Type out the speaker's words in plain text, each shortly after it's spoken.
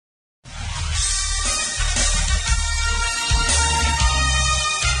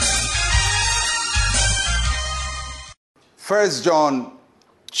1 John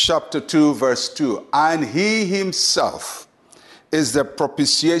chapter 2, verse 2. And he himself is the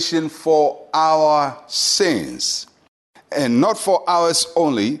propitiation for our sins, and not for ours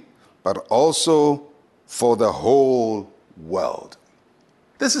only, but also for the whole world.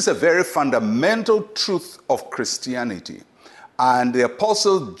 This is a very fundamental truth of Christianity. And the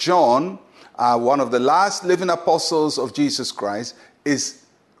Apostle John, one of the last living apostles of Jesus Christ, is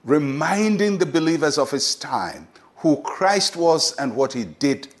reminding the believers of his time who Christ was and what he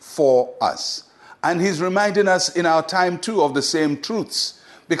did for us. And he's reminding us in our time too of the same truths.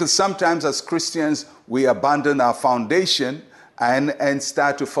 Because sometimes as Christians, we abandon our foundation and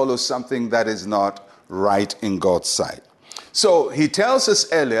start to follow something that is not right in God's sight. So he tells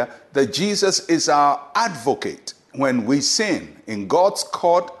us earlier that Jesus is our advocate when we sin. In God's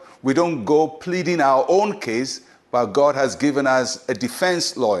court, we don't go pleading our own case, but God has given us a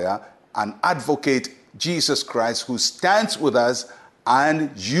defense lawyer, an advocate, Jesus Christ, who stands with us and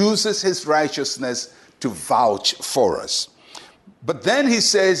uses his righteousness to vouch for us. But then he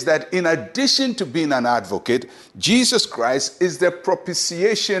says that in addition to being an advocate, Jesus Christ is the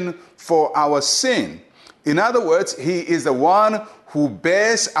propitiation for our sin. In other words, he is the one who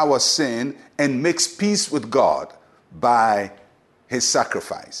bears our sin and makes peace with God by his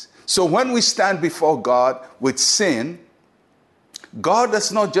sacrifice. So when we stand before God with sin, God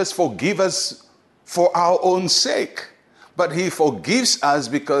does not just forgive us for our own sake, but he forgives us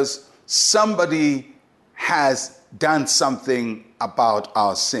because somebody has done something about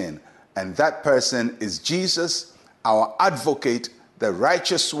our sin. And that person is Jesus, our advocate, the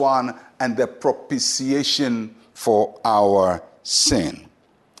righteous one, and the propitiation for our sin.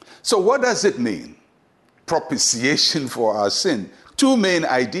 So what does it mean? Propitiation for our sin. Two main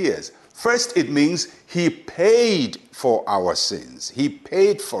ideas. First, it means he paid for our sins. He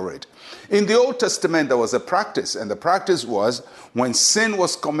paid for it. In the Old Testament, there was a practice, and the practice was when sin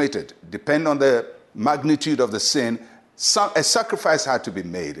was committed, depending on the magnitude of the sin, a sacrifice had to be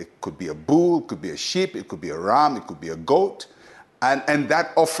made. It could be a bull, it could be a sheep, it could be a ram, it could be a goat. And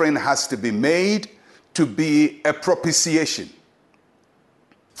that offering has to be made to be a propitiation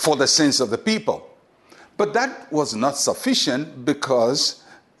for the sins of the people. But that was not sufficient because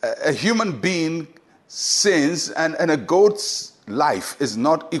a human being sins and a goat's life is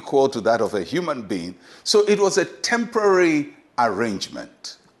not equal to that of a human being. So it was a temporary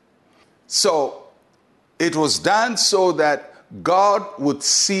arrangement. So it was done so that God would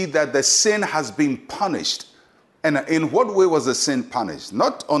see that the sin has been punished. And in what way was the sin punished?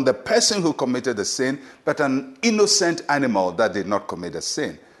 Not on the person who committed the sin, but an innocent animal that did not commit a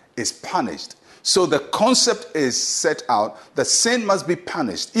sin is punished. So the concept is set out that sin must be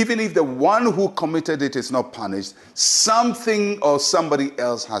punished. Even if the one who committed it is not punished, something or somebody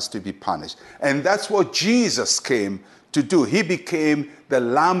else has to be punished. And that's what Jesus came to do. He became the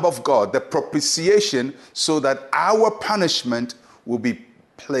Lamb of God, the propitiation, so that our punishment will be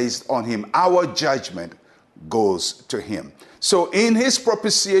placed on him. Our judgment goes to him. So in his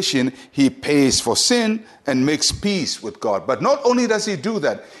propitiation, he pays for sin and makes peace with God. But not only does he do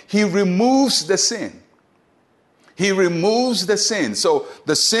that, he removes the sin. He removes the sin. So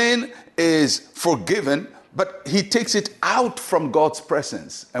the sin is forgiven, but he takes it out from God's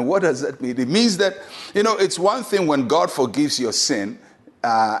presence. And what does that mean? It means that, it's one thing when God forgives your sin,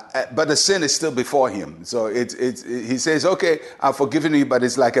 but the sin is still before him. So he says, okay, I've forgiven you, but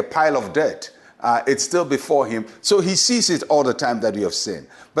it's like a pile of dirt. It's still before him. So he sees it all the time that you have sinned.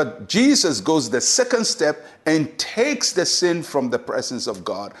 But Jesus goes the second step and takes the sin from the presence of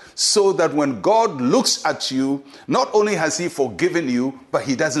God so that when God looks at you, not only has he forgiven you, but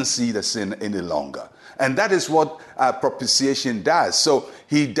he doesn't see the sin any longer. And that is what propitiation does. So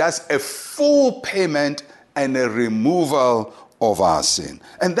he does a full payment and a removal of our sin.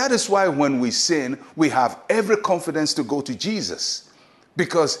 And that is why when we sin, we have every confidence to go to Jesus.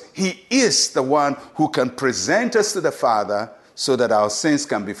 Because he is the one who can present us to the Father so that our sins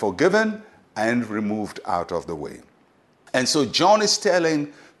can be forgiven and removed out of the way. And so John is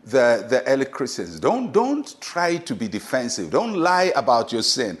telling the early Christians, don't try to be defensive. Don't lie about your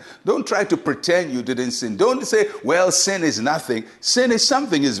sin. Don't try to pretend you didn't sin. Don't say, well, sin is nothing. Sin is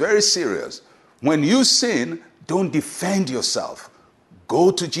something. It's very serious. When you sin, don't defend yourself.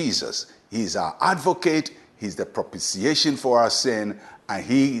 Go to Jesus. He's our advocate. He's the propitiation for our sin. And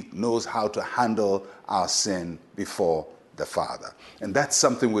he knows how to handle our sin before the Father. And that's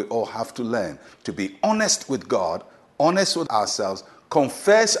something we all have to learn, to be honest with God, honest with ourselves,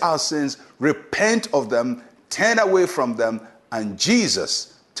 confess our sins, repent of them, turn away from them, and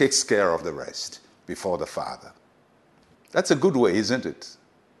Jesus takes care of the rest before the Father. That's a good way, isn't it?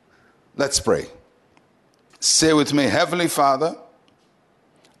 Let's pray. Say with me, Heavenly Father,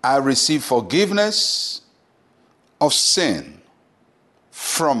 I receive forgiveness of sin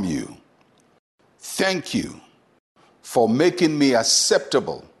from you. Thank you for making me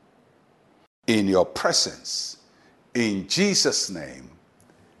acceptable in your presence. In Jesus' name,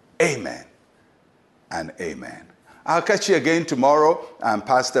 amen and amen. I'll catch you again tomorrow. I'm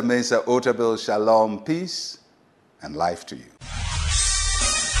Pastor Mensa Otabil. Shalom, peace, and life to you.